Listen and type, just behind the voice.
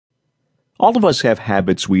All of us have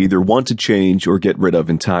habits we either want to change or get rid of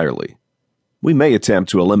entirely. We may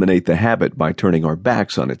attempt to eliminate the habit by turning our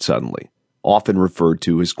backs on it suddenly, often referred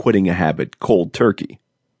to as quitting a habit cold turkey.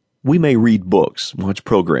 We may read books, watch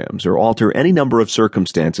programs, or alter any number of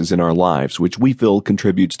circumstances in our lives which we feel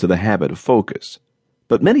contributes to the habit of focus.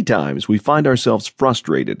 But many times we find ourselves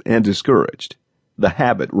frustrated and discouraged. The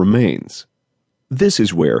habit remains. This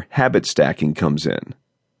is where habit stacking comes in.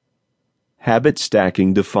 Habit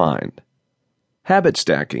stacking defined. Habit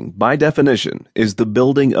stacking, by definition, is the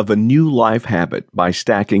building of a new life habit by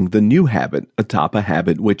stacking the new habit atop a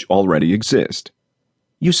habit which already exists.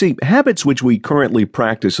 You see, habits which we currently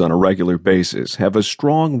practice on a regular basis have a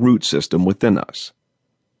strong root system within us.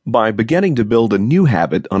 By beginning to build a new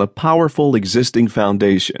habit on a powerful existing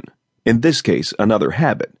foundation, in this case another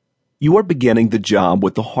habit, you are beginning the job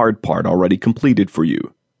with the hard part already completed for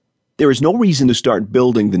you. There is no reason to start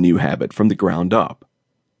building the new habit from the ground up.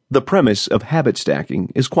 The premise of habit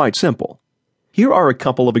stacking is quite simple. Here are a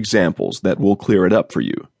couple of examples that will clear it up for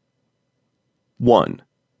you. 1.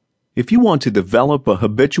 If you want to develop a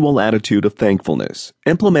habitual attitude of thankfulness,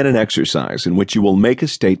 implement an exercise in which you will make a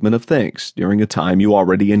statement of thanks during a time you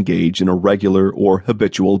already engage in a regular or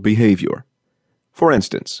habitual behavior. For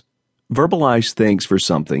instance, verbalize thanks for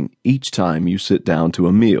something each time you sit down to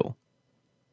a meal.